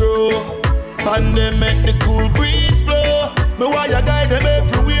children grow. And them make the cool breeze blow. Me why you guide them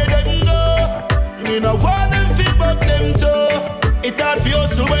everywhere them go. Me no want them feet back them toe. It hard for you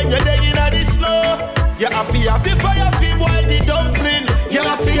so when you're dead in the snow. You have to fire feed while the dumpling. You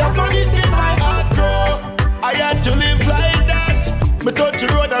have to have money feed my heart grow. I had to live like that. Me touch the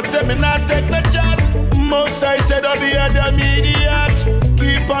road and say me not take no chat. Most I said I'll be an idiot.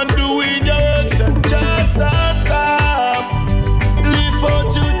 Keep on doing your works and just don't stop. Live for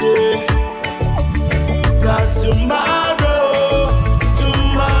today, 'cause tomorrow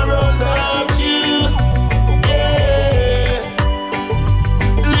loves you. Yeah.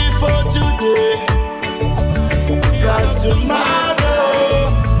 Live for today, 'cause tomorrow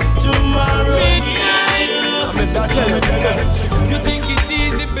needs you. You think it's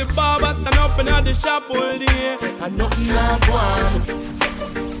easy for Baba stand up and at the shop all day and nothing like one.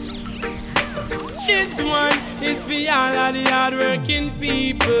 This one is for all of the hard-working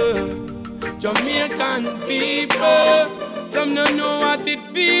people, Jamaican people. Some don't know what it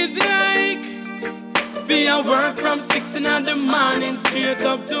feels like. Feel work from 6 in the morning straight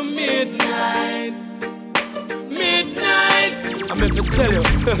up to midnight. I'm here to tell you.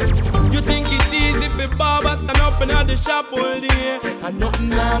 You think it's easy for Baba stand up and at the shop all day and nothing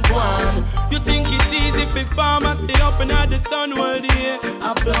like one. You think it's easy for farmers stay up and at the sun all day.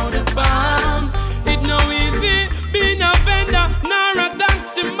 Applaud the farm. It no easy being a vendor nor a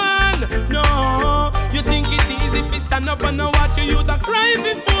taxi man. No, you think it's easy for stand up and watch your youth a cry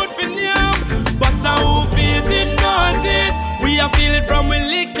for food for them. But who feels it knows it. We are feel it from we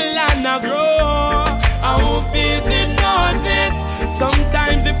little and a grow. Who feels it knows it.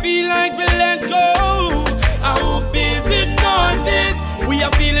 Sometimes we feel like we let go. Who feels it knows it. We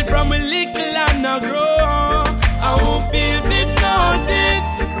are feeling from a little and a grow. Who feels it knows it.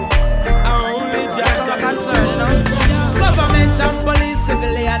 Only just a concern. Government and police,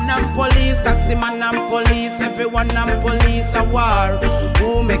 civilian and police, taxi man and police, everyone and police a war.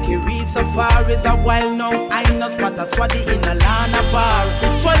 Who make it reach so far is a while now. I know spot a squaddy in a land of bar.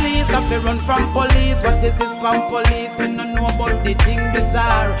 Police have to run from police. What is this from police? We don't know about the thing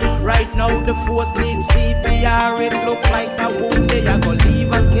bizarre. Right now the force needs CPR. It look like a wound they are gonna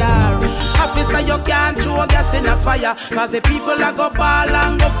leave a scar. Officer, you can't throw gas in a fire, 'cause the people are go ball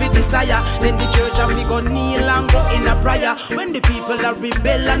and go fit the tire. Then the church have to go kneel and go in a prayer. When the people are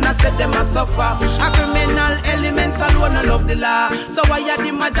rebel and I said them a suffer. A criminal elements alone I love the law. So why are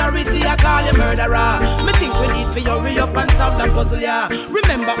the majority I call you murderer? Me think we need for you hurry up and solve the puzzle, yeah.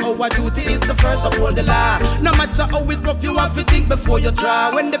 Remember our duty is the first of all the law. No matter how it rough, you have to think before you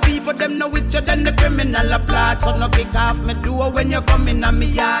draw. When the people them know it, you then the criminal applaud. So no kick off me door when you come in me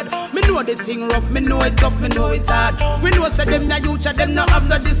yard. Me know the thing rough, me know it tough, me know it hard. We know say them the youth, them no have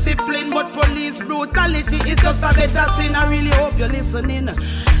no discipline, but police brutality is just a better sin. I really hope you're listening.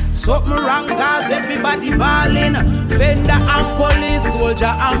 Something wrong cause everybody ballin'. Vendor and police, soldier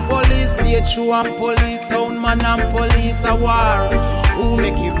and police, stage show and police, soundman and police a war. Who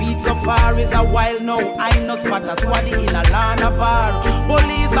make it reach so far is a while now. I know spot a squaddy in a land of bar.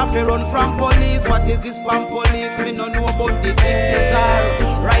 Police have to run from police. What is this from police? We don't know about the thing bizarre.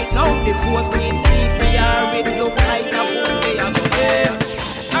 Right now the force needs CPR. It look like a boom they are so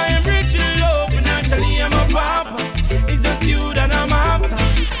I am rich in love, financially I'm a papa. It's just you that I'm after.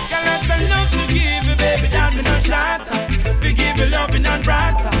 Got lots of love to give you, baby, that me no shatter. We give you loving and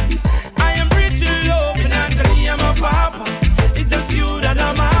brighter. I am rich in love, financially I'm a papa. It's just you that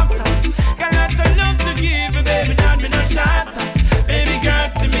I'm after. Got lots of love to give you, baby, that me no shatter. Baby girl,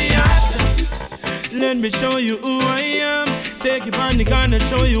 see me after. Let me show you who I am. Take you on the corner,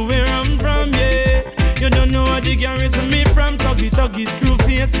 show you where I'm from, yeah. You don't know what the garrison me from. Tuggy, screw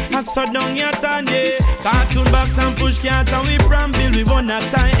face, I saw down your tan, yeah. Cartoon box and push cart and we from Bill. We want that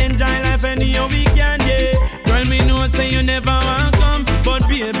time, enjoy life anyhow we can, yeah. Girl, me know say you never want come, but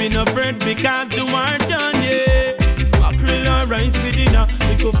baby no fret because the war done, yeah. Mackerel and rice with dinner.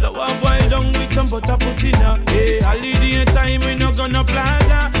 We go flour boil down with some butter put in her. Yeah, holiday time we no gonna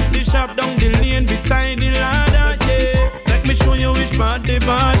plaza. The shop down the lane beside the ladder, yeah. Let me show you which part they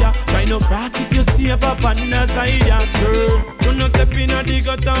bother. Try no cross if you see up on the side, yeah, girl. You no step in the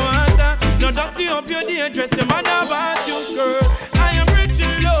gutter water. No dirty up your day, dress your mother about you, girl. I am rich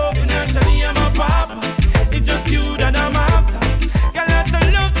in love, and actually I'm a papa. It's just you that I'm after. Got lots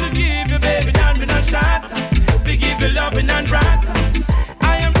of love to give you, baby, not be no shatter. We give you loving and brighter.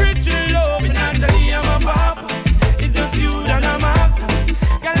 I am rich in love, and actually I'm a papa. It's just you that I'm after.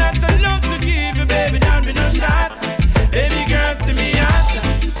 Got lots of love to give you, baby, not be no shatter. Baby girl, see me after.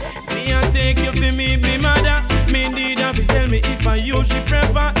 Me I take you for me mother. Me indeed have to tell me if I you she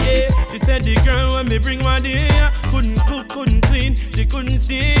prefer, yeah. She said the girl when me bring one day, couldn't cook, couldn't clean. She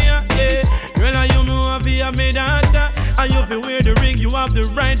And you feel wear the ring, you have the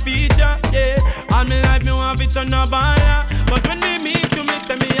right feature, yeah. All my life me want it on a baller, but when me meet you, me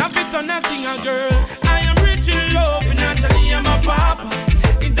say me have it on a singer girl. I am rich in love, financially I'm a papa.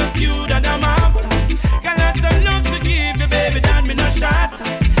 It's just you that I'm after. Got lots of love to give you, baby, that me no shatter.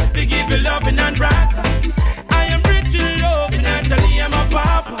 We give you loving and brighter. I am rich in love, financially I'm a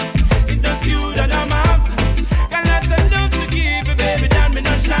papa. It's just you that I'm after. Got lots of love to give you, baby, that me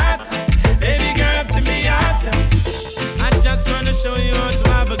no shatter. Baby girl, see me out. I just wanna show you how to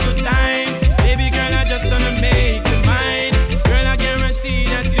have a good time. Baby girl, I just wanna make you mine. Girl, I guarantee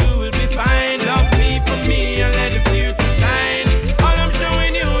that you will be fine. Love me for me and let the beauty shine. All I'm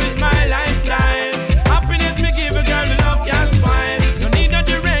showing you is my lifestyle. Happiness me give a girl, the love can't spoil. Don't need no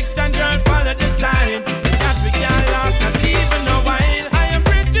direction, girl, follow the sign. That we can't last, not even a while. I am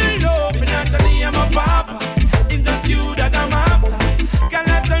rich in love, financially I'm a papa. It's just you that I'm after. Got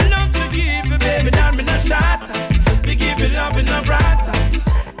lots of love to give you, baby, that me no shatter. We give you love in a brighter.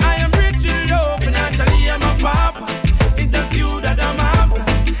 I am rich in love, financially I'm a papa. It's just you that I'm after.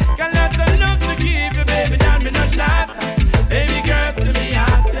 Got lots of love to give you, baby, that me no shatter. Baby girl, see me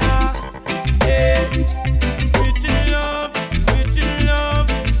out, yeah. Yeah. Rich in love,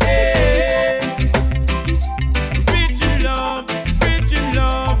 yeah. Rich in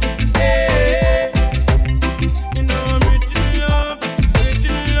love, yeah. You know I'm rich in love,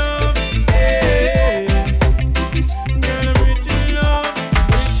 yeah. Girl, I'm rich in love,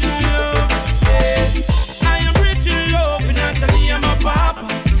 yeah. I am rich in love, financially I'm a papa.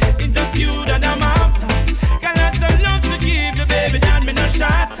 It's just you that I'm after. Got lots of love to give you, baby, that me no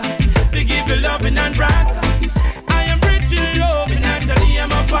shatter. We give you loving and brighter. I am rich in love, financially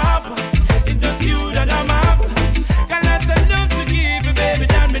I'm a papa. It's just you that I'm after. Got lots of love to give you, baby,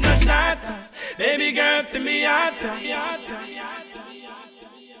 that me no shatter. Baby girl, see me out.